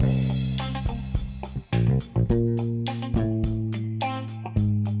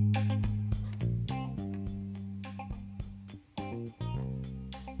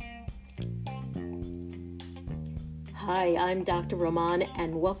Hi, I'm Dr. Rahman,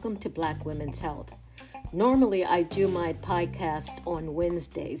 and welcome to Black Women's Health. Normally, I do my podcast on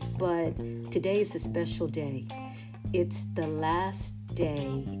Wednesdays, but today is a special day. It's the last day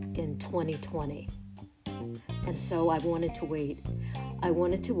in 2020, and so I wanted to wait. I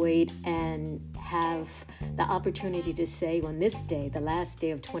wanted to wait and have the opportunity to say on this day, the last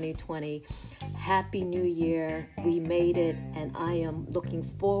day of 2020, Happy New Year, we made it, and I am looking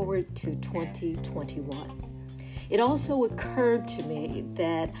forward to 2021. It also occurred to me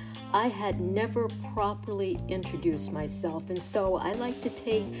that I had never properly introduced myself, and so I like to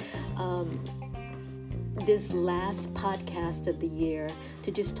take this last podcast of the year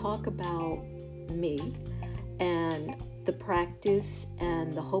to just talk about me and the practice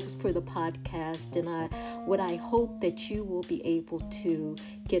and the hopes for the podcast and what I hope that you will be able to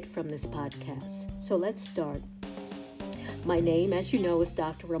get from this podcast. So let's start. My name, as you know, is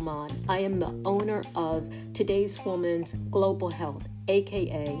Dr. Rahman. I am the owner of Today's Woman's Global Health,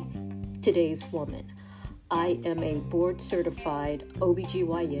 aka Today's Woman. I am a board-certified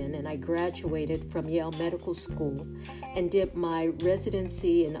OBGYN, and I graduated from Yale Medical School and did my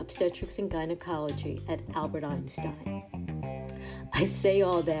residency in obstetrics and gynecology at Albert Einstein. I say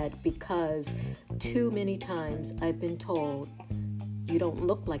all that because too many times I've been told, you don't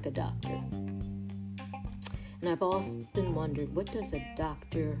look like a doctor. And I've often wondered, what does a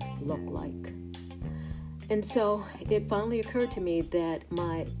doctor look like? And so it finally occurred to me that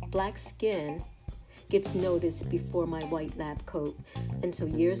my black skin gets noticed before my white lab coat. And so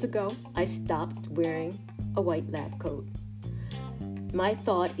years ago, I stopped wearing a white lab coat. My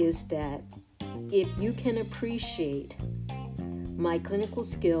thought is that if you can appreciate my clinical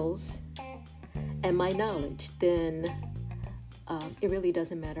skills and my knowledge, then it really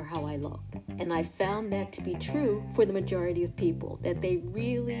doesn't matter how I look. And I found that to be true for the majority of people, that they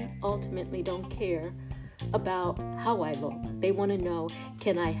really ultimately don't care about how I look. They want to know,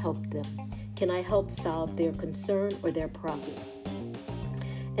 can I help them? Can I help solve their concern or their problem?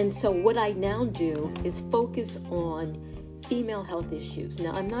 And so what I now do is focus on female health issues.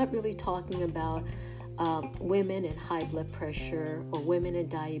 Now, I'm not really talking about women and high blood pressure or women and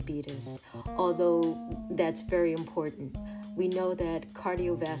diabetes, although that's very important. We know that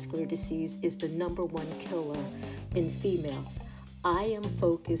cardiovascular disease is the number one killer in females. I am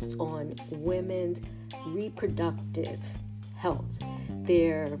focused on women's reproductive health,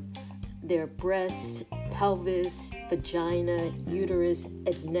 their breasts, pelvis, vagina, uterus,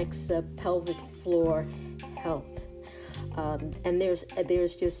 adnexa, pelvic floor health. And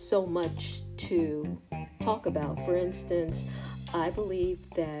there's just so much to talk about. For instance, I believe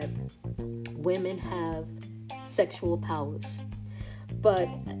that women have sexual powers, but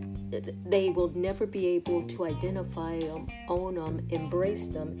they will never be able to identify them, own them, embrace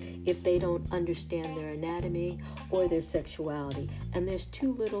them if they don't understand their anatomy or their sexuality. And there's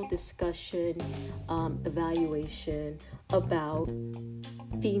too little discussion, evaluation about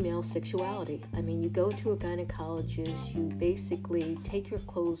female sexuality. I mean, you go to a gynecologist, you basically take your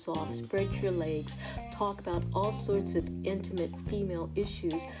clothes off, spread your legs, talk about all sorts of intimate female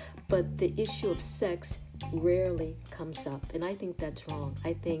issues, but the issue of sex rarely comes up, and I think that's wrong.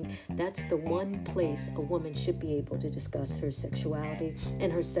 I think that's the one place a woman should be able to discuss her sexuality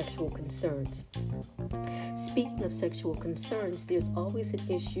and her sexual concerns. Speaking of sexual concerns, there's always an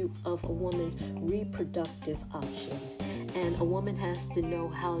issue of a woman's reproductive options, and a woman has to know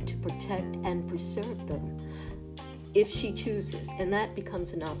how to protect and preserve them if she chooses, and that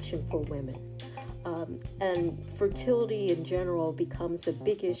becomes an option for women. And fertility in general becomes a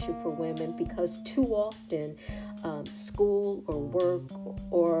big issue for women because too often school or work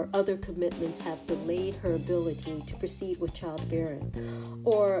or other commitments have delayed her ability to proceed with childbearing.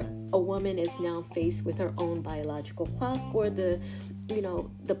 Or a woman is now faced with her own biological clock or the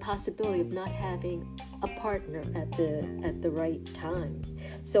possibility of not having a partner at the right time.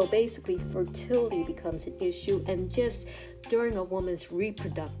 So basically fertility becomes an issue, and just during a woman's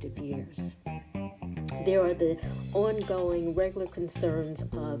reproductive years. There are the ongoing regular concerns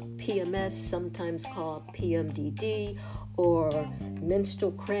of PMS, sometimes called PMDD, or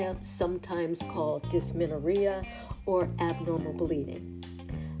menstrual cramps, sometimes called dysmenorrhea, or abnormal bleeding.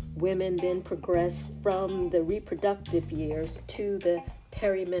 Women then progress from the reproductive years to the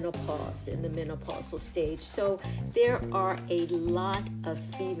perimenopause in the menopausal stage. So there are a lot of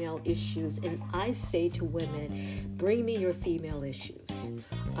female issues, and I say to women, bring me your female issues.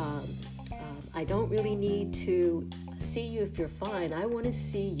 I don't really need to see you if you're fine. I want to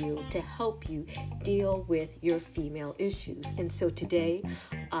see you to help you deal with your female issues. And so today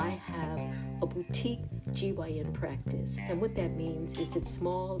I have a boutique GYN practice. And what that means is it's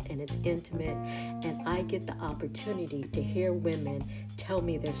small and it's intimate, and I get the opportunity to hear women tell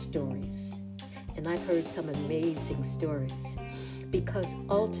me their stories. And I've heard some amazing stories, because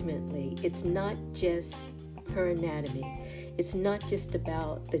ultimately it's not just her anatomy. It's not just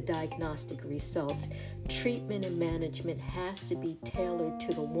about the diagnostic results. Treatment and management has to be tailored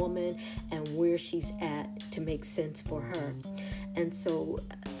to the woman and where she's at to make sense for her. And so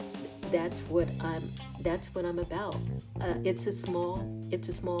that's what I'm about. It's a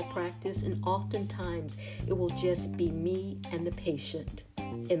small practice, and oftentimes it will just be me and the patient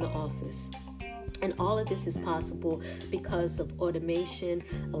in the office. And all of this is possible because of automation,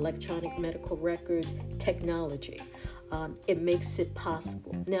 electronic medical records, technology. It makes it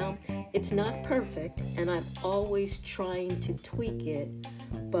possible. Now, it's not perfect, and I'm always trying to tweak it,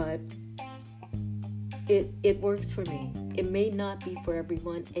 but it works for me. It may not be for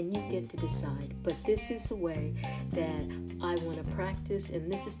everyone, and you get to decide. But this is the way that I want to practice, and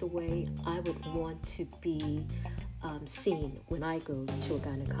this is the way I would want to be seen when I go to a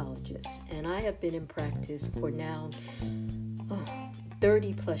gynecologist. And I have been in practice for now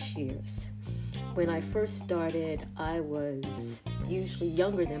 30 plus years. When I first started, I was usually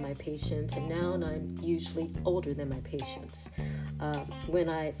younger than my patients, and now I'm usually older than my patients. When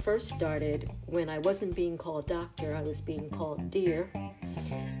I first started, when I wasn't being called doctor, I was being called dear.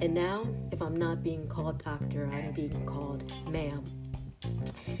 And now, if I'm not being called doctor, I'm being called ma'am.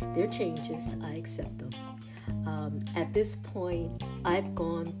 There are changes, I accept them. At this point, I've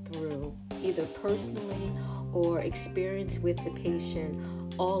gone through, either personally or experience with the patient,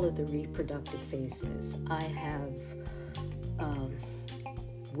 all of the reproductive phases. I have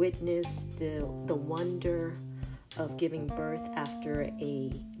witnessed the wonder of giving birth after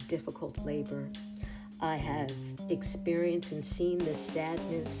a difficult labor. I have experienced and seen the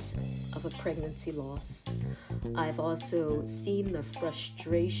sadness of a pregnancy loss. I've also seen the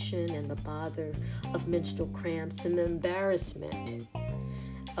frustration and the bother of menstrual cramps and the embarrassment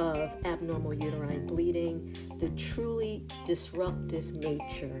of abnormal uterine bleeding, the truly disruptive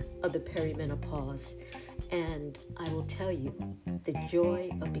nature of the perimenopause. And I will tell you, the joy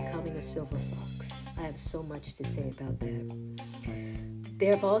of becoming a silver fox. I have so much to say about that.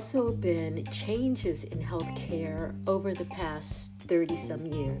 There have also been changes in healthcare over the past 30-some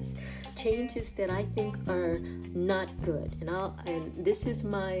years, changes that I think are not good. And this is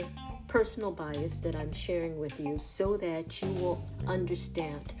my personal bias that I'm sharing with you so that you will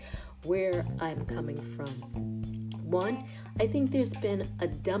understand where I'm coming from. One, I think there's been a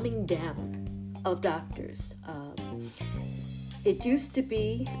dumbing down of doctors. It used to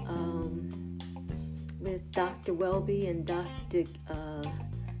be with Dr. Welby and Dr.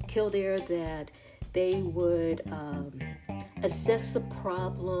 Kildare that they would assess a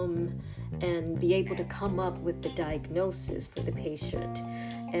problem and be able to come up with the diagnosis for the patient,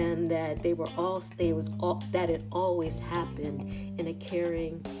 and that that it always happened in a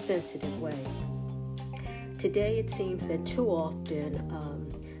caring, sensitive way. Today, it seems that too often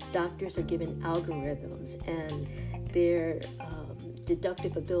doctors are given algorithms, and their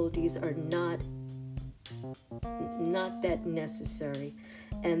deductive abilities are not that necessary,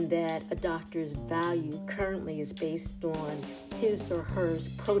 and that a doctor's value currently is based on his or her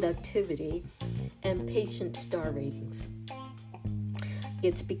productivity and patient star ratings.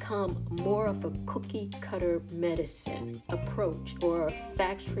 It's become more of a cookie-cutter medicine approach, or a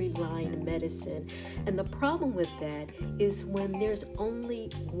factory line medicine. And the problem with that is when there's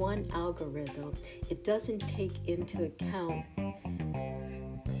only one algorithm, it doesn't take into account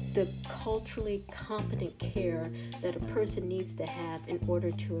the culturally competent care that a person needs to have in order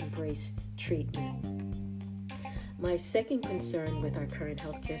to embrace treatment. My second concern with our current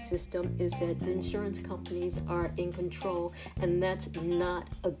healthcare system is that the insurance companies are in control, and that's not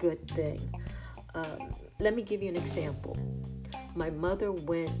a good thing. Let me give you an example. My mother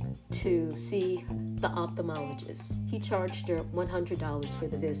went to see the ophthalmologist. He charged her $100 for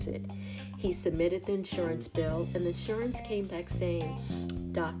the visit. He submitted the insurance bill, and the insurance came back saying,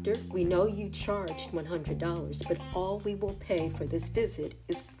 "Doctor, we know you charged $100, but all we will pay for this visit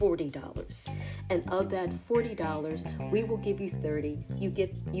is $40. And of that $40, we will give you $30.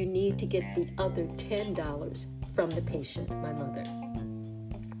 You need to get the other $10 from the patient," my mother.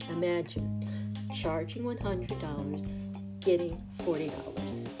 Imagine charging $100, getting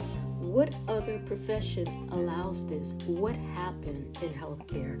 $40. What other profession allows this? What happened in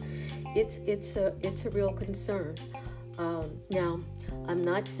healthcare? It's a real concern. Now, I'm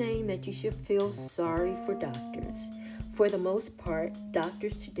not saying that you should feel sorry for doctors. For the most part,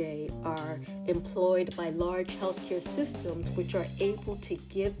 doctors today are employed by large healthcare systems which are able to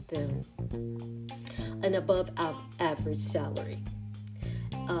give them an above average salary.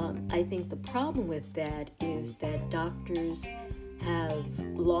 I think the problem with that is that doctors have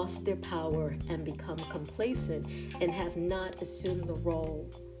lost their power and become complacent and have not assumed the role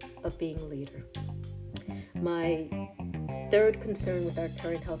of being a leader. My third concern with our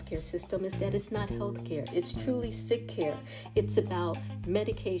current healthcare system is that it's not healthcare. It's truly sick care. It's about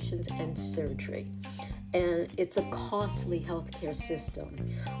medications and surgery. And it's a costly healthcare system.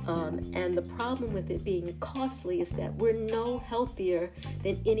 And the problem with it being costly is that we're no healthier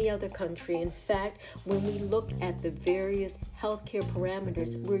than any other country. In fact, when we look at the various healthcare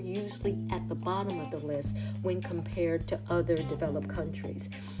parameters, we're usually at the bottom of the list when compared to other developed countries.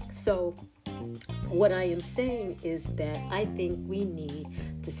 So what I am saying is that I think we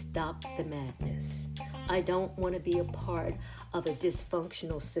need to stop the madness. I don't want to be a part of a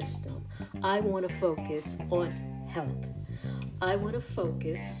dysfunctional system. I want to focus on health. I want to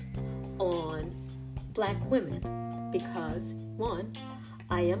focus on Black women because, one,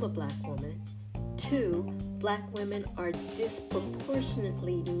 I am a Black woman. Two, Black women are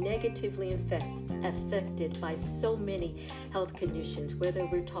disproportionately negatively affected by so many health conditions, whether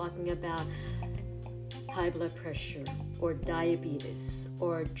we're talking about high blood pressure or diabetes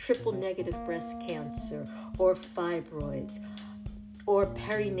or triple negative breast cancer or fibroids or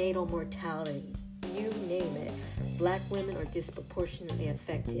perinatal mortality, you name it. Black women are disproportionately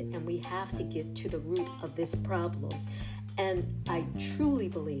affected, and we have to get to the root of this problem. And I truly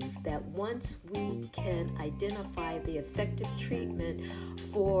believe that once we can identify the effective treatment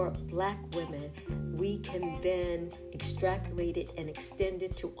for Black women, we can then extrapolate it and extend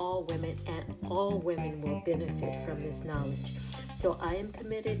it to all women, and all women will benefit from this knowledge. So I am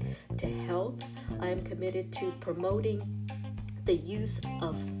committed to health. I am committed to promoting the use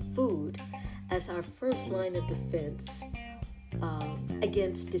of food as our first line of defense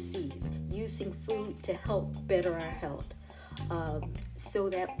against disease, using food to help better our health. So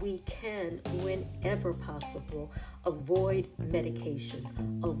that we can, whenever possible, avoid medications,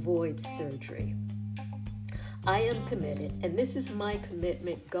 avoid surgery. I am committed, and this is my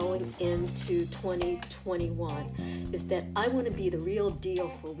commitment going into 2021, is that I want to be the real deal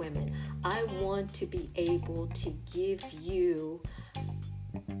for women. I want to be able to give you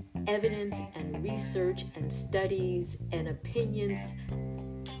evidence and research and studies and opinions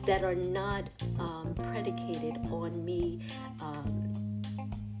that are not predicated on me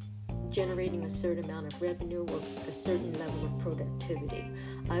generating a certain amount of revenue or a certain level of productivity.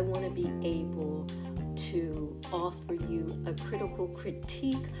 I want to be able to offer you a critical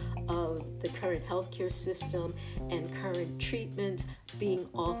critique of the current healthcare system and current treatments being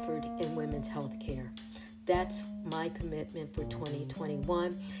offered in women's healthcare. That's my commitment for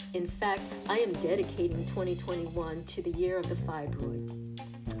 2021. In fact, I am dedicating 2021 to the year of the fibroid.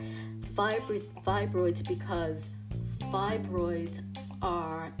 Fibroids because fibroids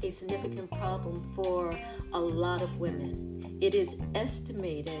are a significant problem for a lot of women. It is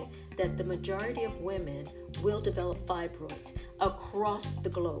estimated that the majority of women will develop fibroids across the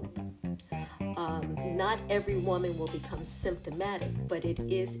globe. Not every woman will become symptomatic, but it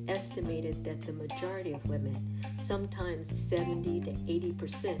is estimated that the majority of women, sometimes 70 to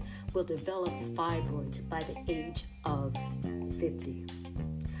 80%, will develop fibroids by the age of 50.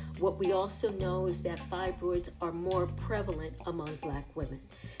 What we also know is that fibroids are more prevalent among Black women.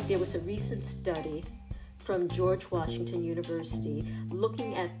 There was a recent study from George Washington University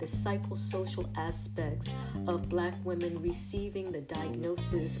looking at the psychosocial aspects of Black women receiving the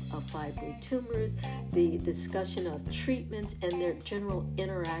diagnosis of fibroid tumors, the discussion of treatments, and their general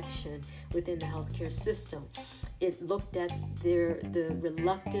interaction within the healthcare system. It looked at the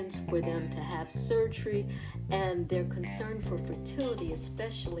reluctance for them to have surgery and their concern for fertility,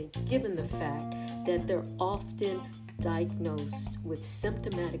 especially given the fact that they're often diagnosed with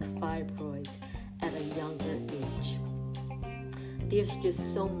symptomatic fibroids at a younger age. There's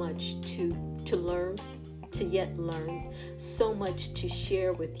just so much to learn, to yet learn, so much to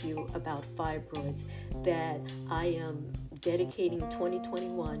share with you about fibroids that I am dedicating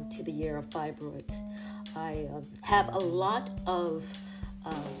 2021 to the year of fibroids. I have a lot of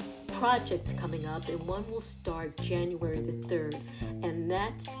projects coming up, and one will start January the 3rd, and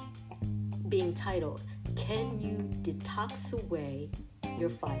that's being titled, Can You Detox Away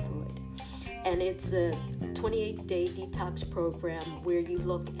Your Fibroid? And it's a 28-day detox program where you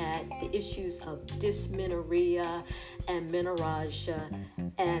look at the issues of dysmenorrhea and menorrhagia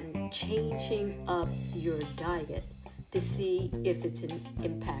and changing up your diet to see if it's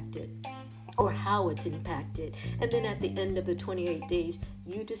impacted or how it's impacted. And then at the end of the 28 days,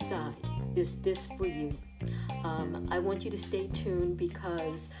 you decide, is this for you? I want you to stay tuned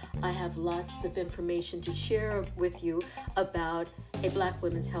because I have lots of information to share with you about a Black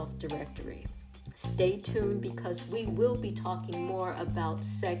Women's Health Directory. Stay tuned because we will be talking more about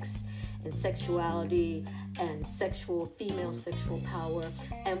sex and sexuality and female sexual power,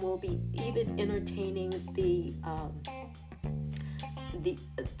 and we'll be even entertaining the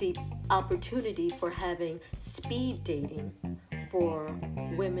opportunity for having speed dating for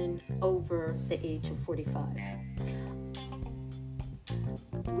women over the age of 45.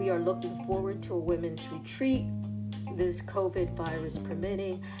 We are looking forward to a women's retreat, this COVID virus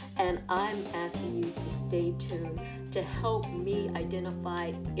permitting, and I'm asking you to stay tuned to help me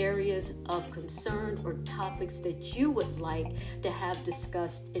identify areas of concern or topics that you would like to have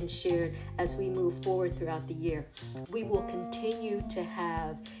discussed and shared as we move forward throughout the year. We will continue to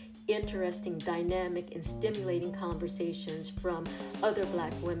have interesting, dynamic, and stimulating conversations from other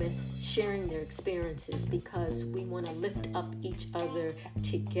Black women sharing their experiences because we want to lift up each other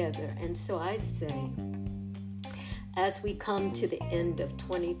together. And so I say, as we come to the end of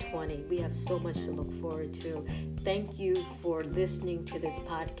 2020, we have so much to look forward to. Thank you for listening to this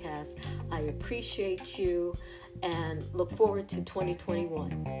podcast. I appreciate you and look forward to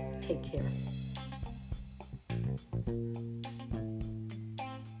 2021. Take care.